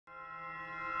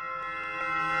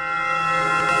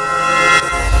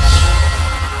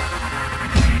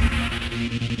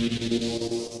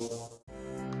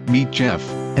Meet Jeff,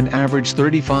 an average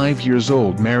 35 years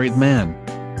old married man.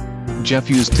 Jeff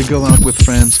used to go out with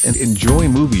friends and enjoy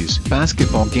movies,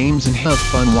 basketball games and have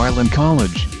fun while in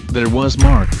college. There was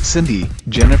Mark, Cindy,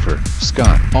 Jennifer,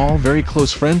 Scott, all very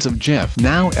close friends of Jeff.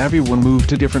 Now everyone moved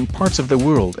to different parts of the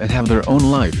world and have their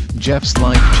own life. Jeff's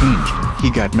life changed.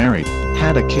 He got married,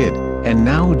 had a kid, and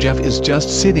now Jeff is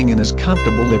just sitting in his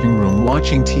comfortable living room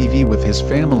watching TV with his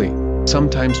family.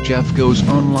 Sometimes Jeff goes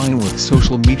online with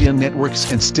social media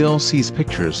networks and still sees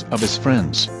pictures of his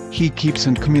friends. He keeps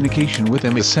in communication with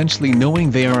them, essentially knowing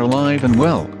they are alive and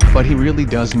well, but he really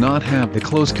does not have the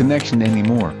close connection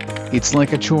anymore. It's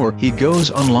like a chore. He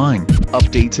goes online,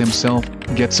 updates himself,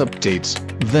 gets updates,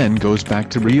 then goes back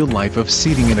to real life of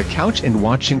sitting in a couch and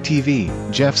watching TV.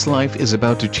 Jeff's life is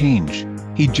about to change.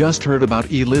 He just heard about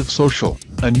eLive Social,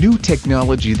 a new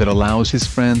technology that allows his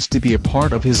friends to be a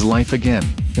part of his life again,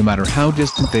 no matter how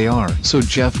distant they are. So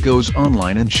Jeff goes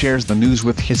online and shares the news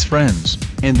with his friends,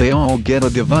 and they all get a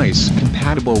device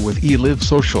compatible with eLive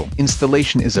Social.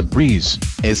 Installation is a breeze,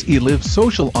 as eLive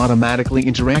Social automatically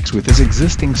interacts with his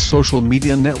existing social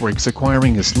media networks,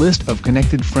 acquiring his list of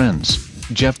connected friends.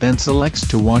 Jeff then selects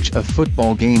to watch a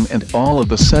football game, and all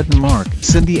of a sudden Mark,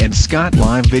 Cindy and Scott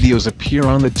live videos appear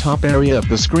on the top area of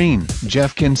the screen.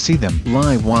 Jeff can see them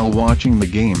live while watching the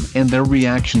game, and their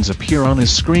reactions appear on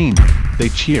his screen. They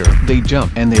cheer, they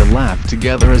jump, and they laugh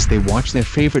together as they watch their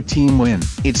favorite team win.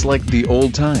 It's like the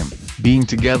old time, being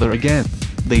together again.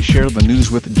 They share the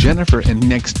news with Jennifer, and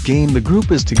next game the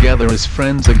group is together as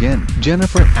friends again.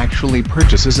 Jennifer actually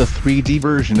purchases a 3D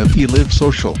version of eLive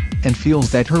Social, and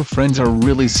feels that her friends are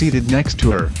really seated next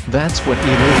to her. That's what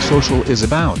eLive Social is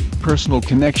about, personal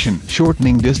connection,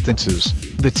 shortening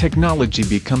distances. The technology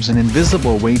becomes an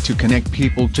invisible way to connect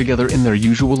people together in their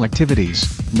usual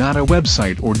activities, not a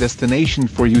website or destination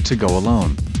for you to go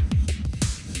alone.